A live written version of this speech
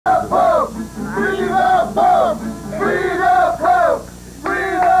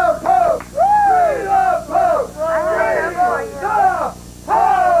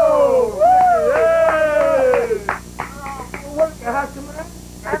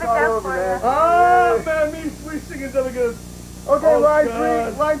It's all over, man. Oh, man, me sweet singing's never good. Okay,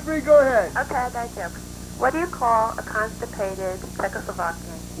 line three, go ahead. Okay, I got you. What do you call a constipated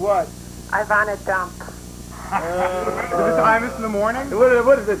Czechoslovakian? What? Ivana Dump. Is this Imus in the morning?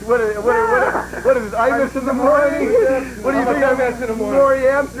 What is this? What is this? Imus in the morning? What do you think? Imus in the morning? Lori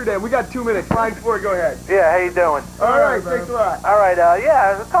Amsterdam. We got 2 minutes. Line 4, go ahead. Yeah, how you doing? All right, thanks a lot. All right,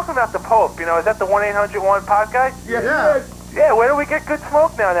 yeah, I was talking about the Pope. You know, is that the 1-800-1 pot guy? Yeah. Yeah, where do we get good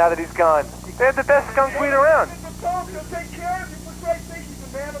smoke now that he's gone? They have the best skunk weed around. The Pope, he'll take care of you. For Christ's sake, he's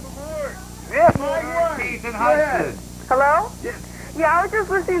a man of the Lord. Yeah. Keith and Hudson. Hello? Yeah, I was just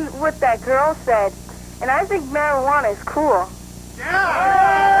listening to what that girl said, and I think marijuana is cool. Yeah!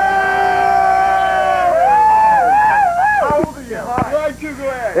 How old are you? Line 2, go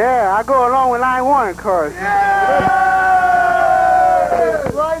ahead. Yeah, I go along with line 1, of course. Yeah!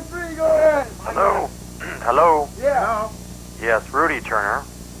 Line 3, go ahead. Hello? Hello? Yeah. Yes, Rudy Turner.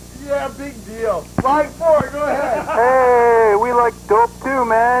 Yeah, big deal. Line 4, go ahead. Hey, we like dope too,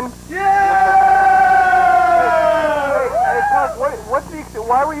 man. Yeah! Hey, Tuck,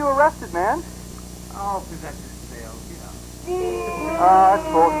 why were you arrested, man? Oh, possession sales, you know. That's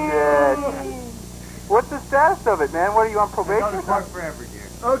bullshit. What's the status of it, man? What, are you on probation? It's going to work forever, dear.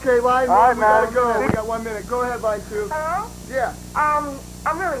 Okay, line 1, All right, we gotta man. go. We got 1 minute. Go ahead, line 2. Hello? Yeah.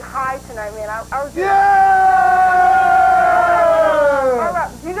 I'm really high tonight, man. I was just... Hold Yeah!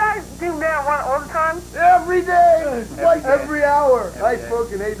 up. You guys do marijuana all the time? Every day! Like every hour. I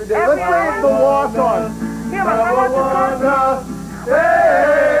smoke an 8 a day. Every Let's play hour. the walk on. Yeah, but how much is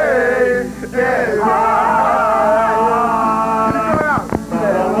Hey, get high.